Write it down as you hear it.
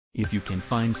If you can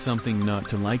find something not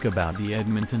to like about the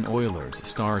Edmonton Oilers'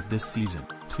 start this season,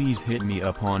 please hit me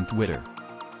up on Twitter.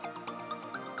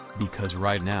 Because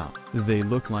right now, they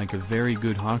look like a very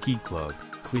good hockey club,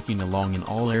 clicking along in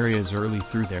all areas early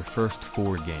through their first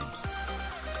 4 games.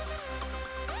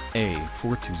 A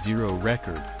 4-0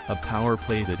 record, a power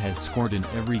play that has scored in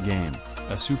every game,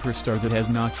 a superstar that has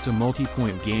notched a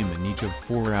multi-point game in each of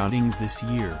 4 outings this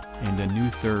year, and a new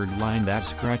third line that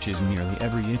scratches nearly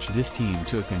every itch this team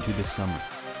took into the summer.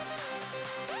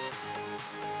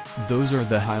 Those are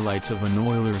the highlights of an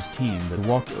Oilers team that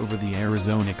walked over the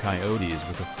Arizona Coyotes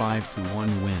with a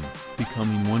 5-1 win,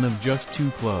 becoming one of just 2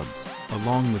 clubs,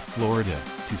 along with Florida,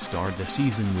 to start the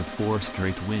season with 4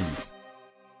 straight wins.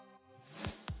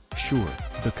 Sure,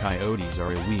 the Coyotes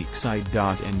are a weak side,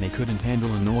 and they couldn't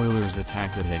handle an Oilers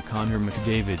attack that had Connor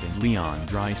McDavid and Leon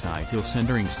Draisaitl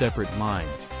centering separate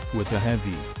lines, with a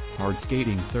heavy,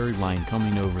 hard-skating third line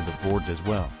coming over the boards as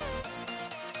well.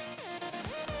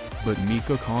 But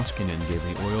Mikko Koskinen gave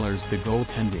the Oilers the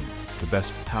goaltending. The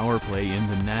best power play in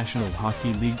the National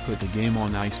Hockey League put the game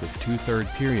on ice with 2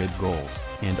 third-period goals,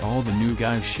 and all the new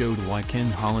guys showed why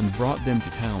Ken Holland brought them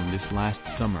to town this last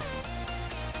summer.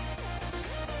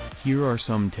 Here are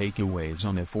some takeaways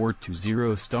on a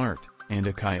 4-0 start, and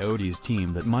a Coyotes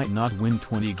team that might not win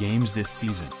 20 games this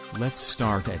season. Let's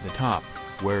start at the top,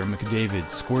 where McDavid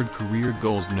scored career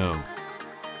goals. No.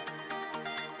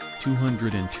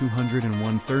 200 and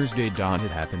 201 Thursday. It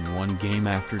happened 1 game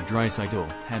after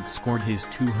Draisaitl had scored his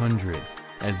 200th,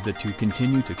 as the two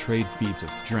continue to trade feats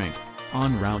of strength,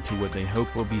 en route to what they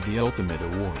hope will be the ultimate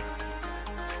award.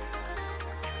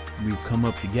 We've come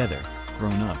up together,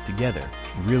 grown up together,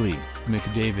 really,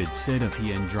 McDavid said of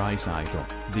he and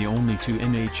Draisaitl, the only 2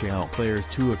 NHL players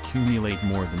to accumulate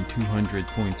more than 200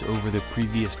 points over the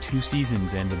previous 2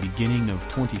 seasons and the beginning of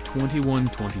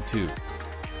 2021-22.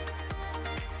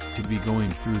 To be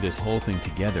going through this whole thing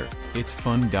together, it's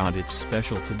fun. It's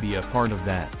special to be a part of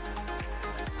that.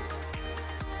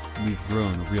 We've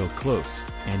grown real close,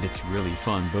 and it's really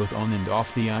fun both on and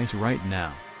off the ice right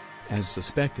now. As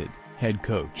suspected, head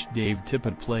coach Dave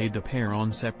Tippett played the pair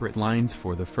on separate lines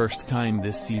for the first time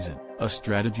this season, a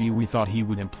strategy we thought he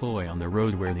would employ on the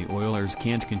road where the Oilers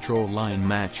can't control line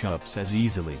matchups as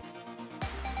easily.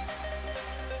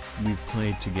 We've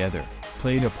played together,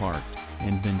 played apart,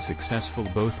 and been successful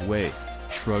both ways,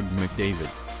 shrugged McDavid,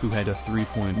 who had a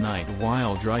 3-point night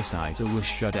while Draisaitl was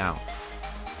shut out.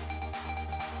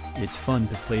 It's fun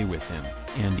to play with him,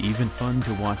 and even fun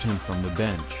to watch him from the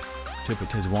bench. Tippett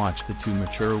has watched the two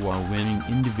mature while winning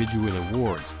individual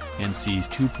awards, and sees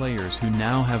 2 players who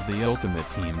now have the ultimate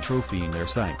team trophy in their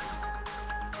sights.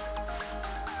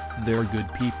 They're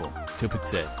good people, Tippett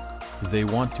said. They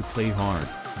want to play hard,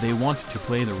 they want to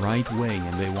play the right way,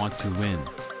 and they want to win.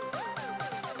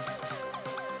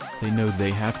 They know they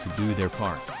have to do their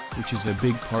part, which is a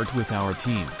big part with our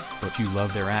team, but you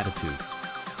love their attitude.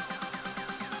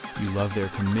 You love their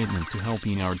commitment to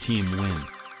helping our team win.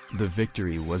 The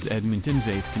victory was Edmonton's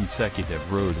 8th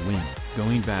consecutive road win,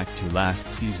 going back to last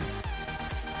season.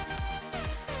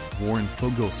 Warren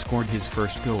Foegele scored his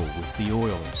first goal with the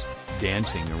Oilers,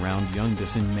 dancing around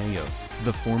Youngdason Mayo,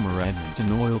 the former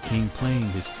Edmonton Oil King, playing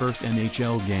his first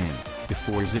NHL game,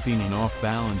 before zipping an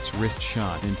off-balance wrist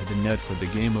shot into the net for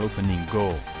the game-opening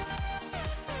goal.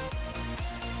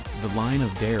 The line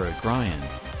of Derek Ryan,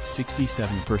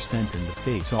 67% in the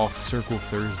face-off circle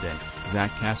Thursday,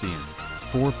 Zach Kassian,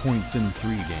 4 points in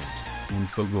 3 games, and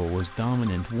Foegele was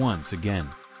dominant once again.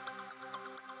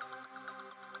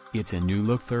 It's a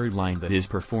new-look third line that is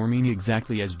performing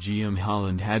exactly as GM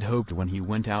Holland had hoped when he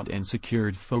went out and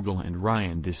secured Foegele and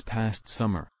Ryan this past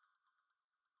summer.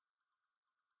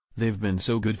 They've been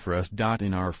so good for us.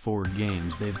 In our 4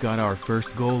 games they've got our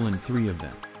first goal in 3 of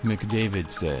them,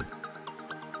 McDavid said.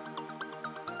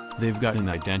 They've got an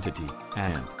identity,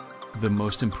 and the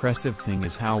most impressive thing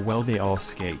is how well they all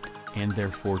skate, and their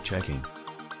forechecking.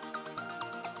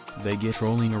 They get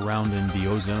rolling around in the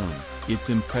O-zone, it's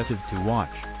impressive to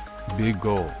watch. Big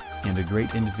goal, and a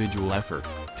great individual effort,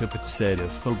 Tippett said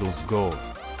of Foegele's goal.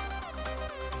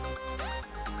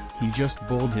 He just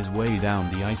bowled his way down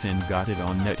the ice and got it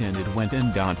on net, and it went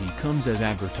in. He comes as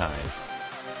advertised.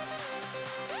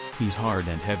 He's hard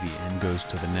and heavy and goes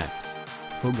to the net.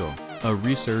 Foegele, a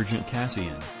resurgent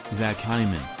Kassian, Zach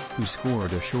Hyman, who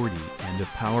scored a shorty and a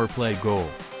power play goal,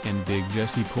 and Big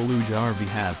Jesse Puljujarvi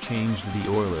have changed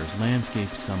the Oilers' landscape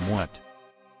somewhat.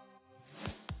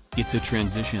 It's a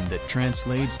transition that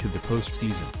translates to the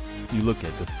postseason. You look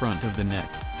at the front of the net,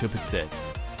 Tippett said.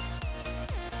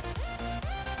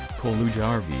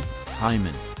 Puljujarvi,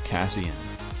 Hyman, Kassian,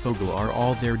 Foegele are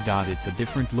all there. It's a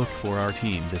different look for our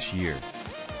team this year.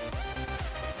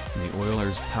 The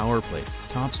Oilers' power play,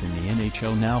 tops in the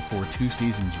NHL now for 2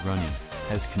 seasons running,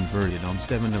 has converted on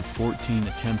 7 of 14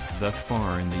 attempts thus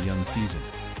far in the young season.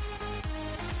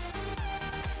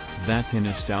 That's an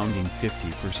astounding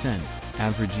 50%,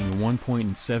 averaging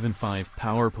 1.75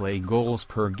 power play goals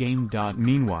per game.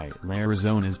 Meanwhile,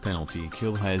 Arizona's penalty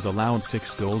kill has allowed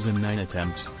 6 goals in 9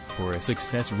 attempts, for a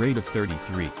success rate of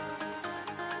 33.3%.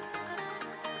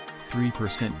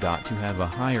 To have a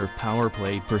higher power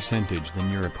play percentage than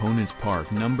your opponent's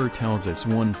park number tells us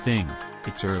one thing: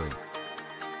 it's early.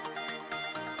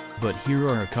 But here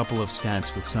are a couple of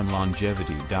stats with some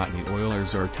longevity. The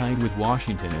Oilers are tied with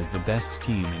Washington as the best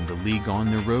team in the league on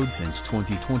the road since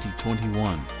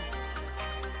 2020-21.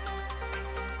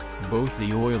 Both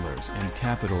the Oilers and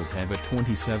Capitals have a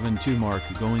 27-2 mark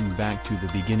going back to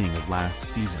the beginning of last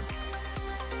season.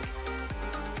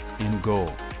 In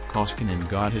goal, Koskinen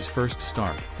got his first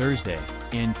start Thursday,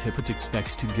 and Tippett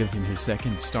expects to give him his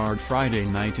second start Friday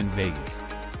night in Vegas.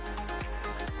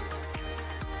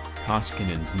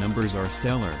 Koskinen's numbers are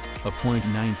stellar: a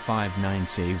 .959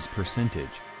 saves percentage,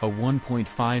 a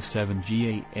 1.57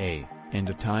 GAA, and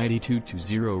a tidy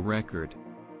 2-0 record.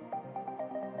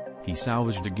 He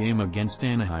salvaged a game against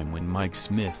Anaheim when Mike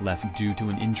Smith left due to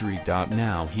an injury.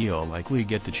 Now he'll likely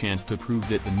get the chance to prove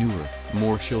that the newer,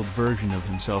 more chilled version of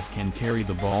himself can carry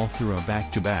the ball through a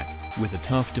back-to-back, with a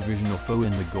tough divisional foe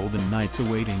in the Golden Knights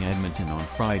awaiting Edmonton on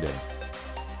Friday.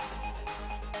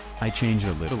 "I changed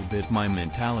a little bit my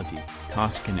mentality,"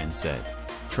 Koskinen said.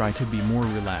 "Try to be more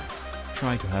relaxed,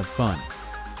 try to have fun.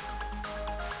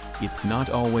 It's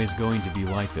not always going to be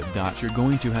like that. You're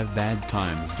going to have bad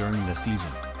times during the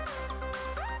season.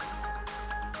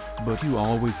 But you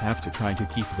always have to try to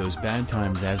keep those bad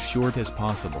times as short as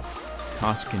possible."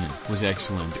 Koskinen was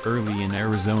excellent early in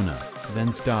Arizona,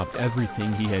 then stopped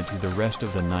everything he had to the rest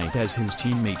of the night as his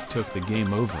teammates took the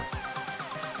game over.